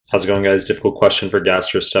How's it going, guys? Difficult question for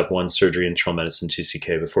Gastro Step 1 Surgery Internal Medicine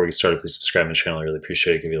 2CK. Before we get started, please subscribe to my channel. I really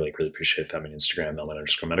appreciate it. Give you a like. Really appreciate it. Find me on Instagram,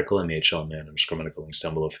 mehlman_medical, mehlman_medical. Links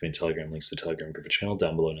down below. For me on Telegram, links to the Telegram group and channel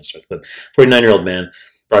down below. And start the clip. 49-year-old man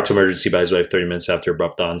brought to emergency by his wife 30 minutes after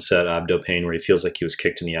abrupt onset abdo pain, where he feels like he was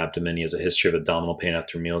kicked in the abdomen. He has a history of abdominal pain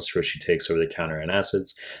after meals, for which he takes over-the-counter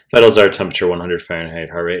antacids. Vitals are temperature 100 Fahrenheit,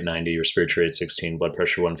 heart rate 90, respiratory rate 16, blood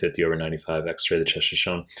pressure 150/95. X-ray of the chest is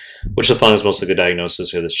shown. Which of the following is most likely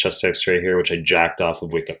diagnosis? We have this chest X-ray here, which I jacked off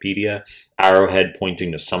of Wikipedia. Arrowhead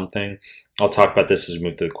pointing to something. I'll talk about this as we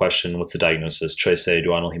move through the question. What's the diagnosis? Choice A,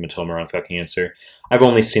 duodenal hematoma, wrong fucking answer. I've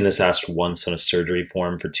only seen this asked once on a surgery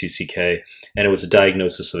form for 2CK, and it was a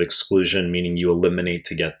diagnosis of exclusion, meaning you eliminate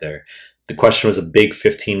to get there. The question was a big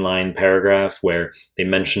 15-line paragraph where they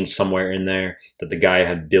mentioned somewhere in there that the guy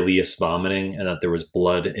had bilious vomiting and that there was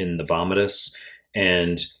blood in the vomitus.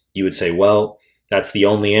 And you would say, well, that's the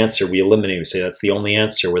only answer. We eliminate. We say that's the only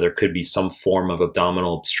answer where there could be some form of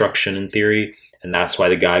abdominal obstruction in theory, and that's why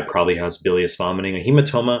the guy probably has bilious vomiting. A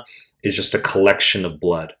hematoma is just a collection of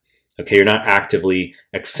blood. Okay, you're not actively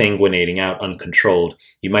exsanguinating out uncontrolled.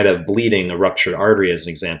 You might have bleeding, a ruptured artery as an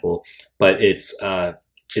example, but it's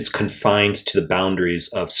confined to the boundaries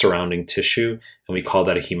of surrounding tissue, and we call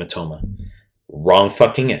that a hematoma. Wrong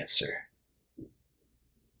fucking answer.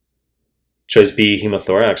 Choice B,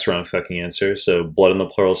 hemothorax, wrong fucking answer. So blood in the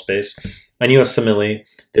pleural space. On USMLE,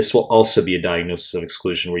 this will also be a diagnosis of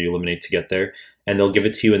exclusion where you eliminate to get there, and they'll give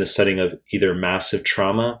it to you in the setting of either massive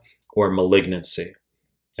trauma or malignancy.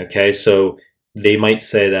 Okay, so they might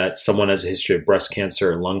say that someone has a history of breast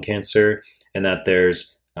cancer or lung cancer, and that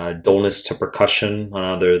there's dullness to percussion on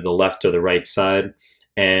either the left or the right side,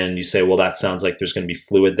 and you say, well, that sounds like there's going to be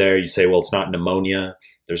fluid there. You say, well, it's not pneumonia.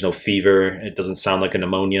 There's no fever. It doesn't sound like a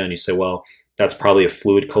pneumonia. And you say, well, that's probably a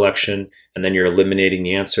fluid collection. And then you're eliminating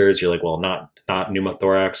the answers. You're like, well, not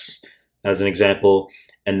pneumothorax as an example.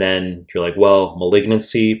 And then you're like, well,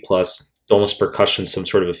 malignancy plus dullness percussion, some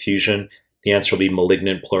sort of effusion. The answer will be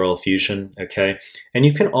malignant pleural effusion. Okay. And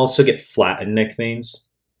you can also get flattened neck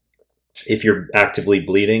veins if you're actively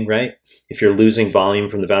bleeding, right? If you're losing volume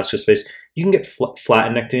from the vascular space, you can get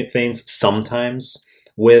flattened neck veins sometimes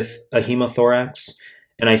with a hemothorax.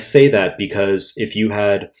 And I say that because if you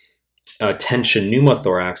had tension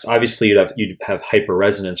pneumothorax, obviously you'd have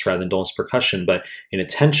hyperresonance rather than dullness percussion, but in a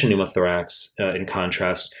tension pneumothorax, in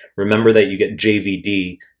contrast, remember that you get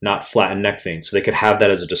JVD, not flattened neck veins. So they could have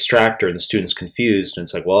that as a distractor and the student's confused, and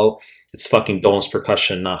it's like, well, it's fucking dullness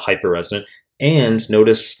percussion, not hyperresonant. And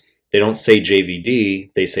notice they don't say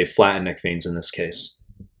JVD, they say flattened neck veins in this case.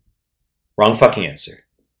 Wrong fucking answer.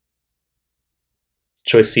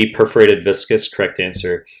 Choice C, perforated viscous, correct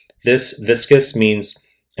answer. This viscous means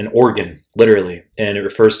an organ, literally, and it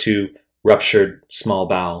refers to ruptured small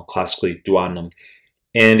bowel, classically duodenum.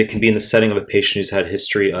 And it can be in the setting of a patient who's had a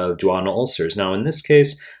history of duodenal ulcers. Now, in this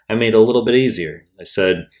case, I made it a little bit easier. I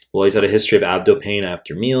said, well, he's had a history of abdo pain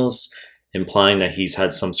after meals, implying that he's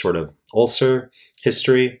had some sort of ulcer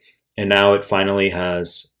history, and now it finally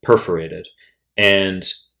has perforated. And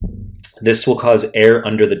this will cause air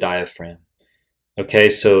under the diaphragm. Okay,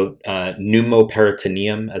 so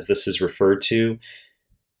pneumoperitoneum, as this is referred to.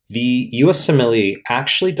 The USMLE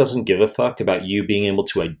actually doesn't give a fuck about you being able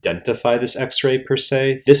to identify this X-ray per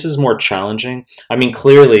se. This is more challenging. I mean,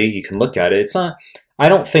 clearly you can look at it. It's not, I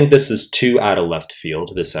don't think this is too out of left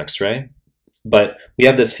field, this X-ray, but we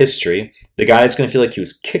have this history. The guy's going to feel like he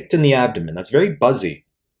was kicked in the abdomen. That's very buzzy.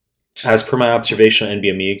 As per my observation on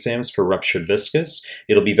nbme exams for ruptured viscous,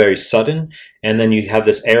 it'll be very sudden, and then you have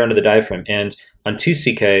this air under the diaphragm. And on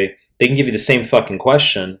 2CK, they can give you the same fucking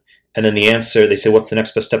question, and then the answer, they say, what's the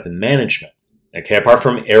next best step in management? Okay, apart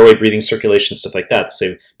from airway, breathing, circulation, stuff like that, they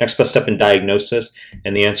say, next best step in diagnosis,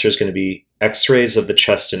 and the answer is going to be X-rays of the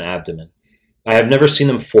chest and abdomen. I have never seen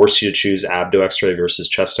them force you to choose abdo X-ray versus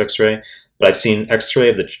chest X-ray, but I've seen X-ray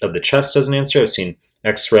of the chest as an answer. I've seen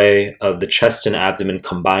X-ray of the chest and abdomen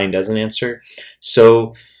combined as an answer.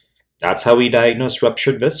 So that's how we diagnose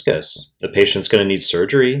ruptured viscous. The patient's going to need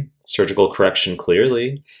surgery, surgical correction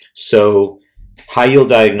clearly. So high yield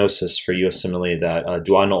diagnosis for USMLE that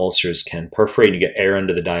duodenal ulcers can perforate and you get air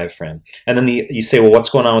under the diaphragm. And then you say, well, what's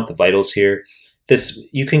going on with the vitals here?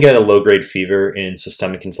 You can get a low-grade fever in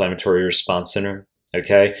systemic inflammatory response center,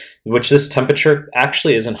 okay, which this temperature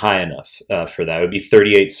actually isn't high enough for that. It would be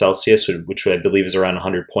 38 Celsius, which I believe is around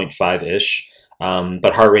 100.5-ish,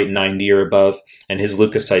 but heart rate 90 or above, and his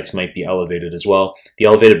leukocytes might be elevated as well. The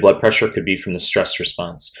elevated blood pressure could be from the stress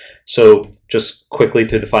response. So just quickly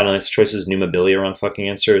through the final answer choices, pneumobilia, wrong fucking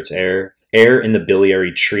answer. It's air in the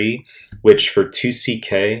biliary tree, which for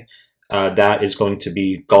 2CK, that is going to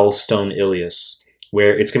be gallstone ileus,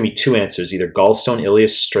 where it's going to be two answers, either gallstone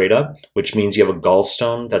ileus straight up, which means you have a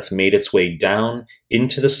gallstone that's made its way down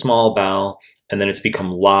into the small bowel, and then it's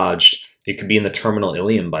become lodged. It could be in the terminal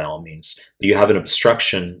ileum by all means. But you have an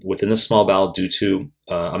obstruction within the small bowel due to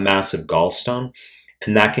a massive gallstone,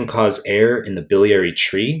 and that can cause air in the biliary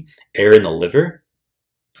tree, air in the liver.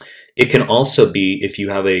 It can also be if you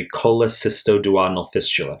have a cholecystoduodenal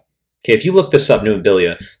fistula. Okay, if you look this up,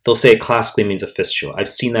 pneumobilia, they'll say it classically means a fistula. I've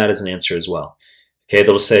seen that as an answer as well. Okay,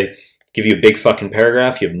 they'll say, give you a big fucking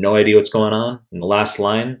paragraph, you have no idea what's going on. In the last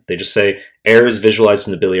line, they just say, air is visualized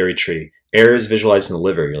in the biliary tree. Air is visualized in the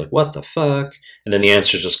liver. You're like, what the fuck? And then the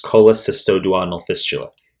answer is just cholecystoduodenal fistula.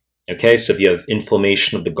 Okay, so if you have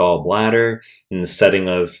inflammation of the gallbladder in the setting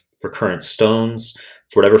of recurrent stones,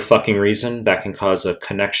 for whatever fucking reason, that can cause a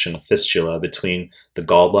connection, a fistula between the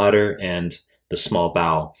gallbladder and the small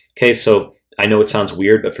bowel. Okay, so I know it sounds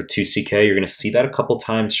weird, but for 2CK, you're going to see that a couple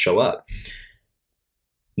times show up.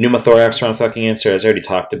 Pneumothorax round fucking answer, as I already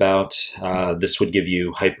talked about. This would give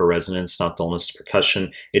you hyperresonance, not dullness to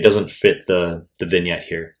percussion. It doesn't fit the vignette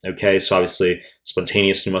here. Okay, so obviously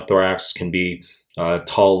spontaneous pneumothorax can be a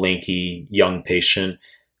tall, lanky, young patient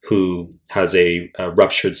who has a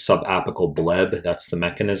ruptured subapical bleb. That's the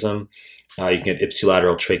mechanism. You can get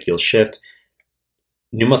ipsilateral tracheal shift.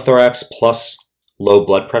 Pneumothorax plus low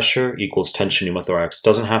blood pressure equals tension pneumothorax.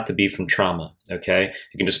 Doesn't have to be from trauma, okay?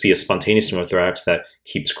 It can just be a spontaneous pneumothorax that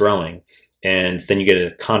keeps growing. And then you get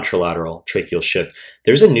a contralateral tracheal shift.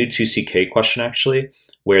 There's a new 2CK question, actually,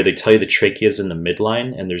 where they tell you the trachea is in the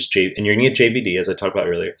midline, and and you're going to get JVD, as I talked about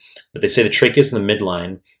earlier, but they say the trachea is in the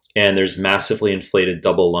midline, and there's massively inflated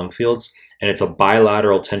double lung fields, and it's a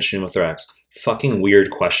bilateral tension pneumothorax. Fucking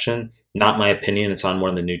weird question. Not my opinion. It's on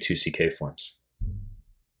one of the new 2CK forms.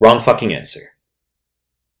 Wrong fucking answer.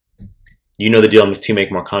 You know the deal. To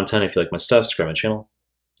make more content, if you like my stuff, subscribe my channel.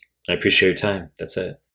 I appreciate your time. That's it.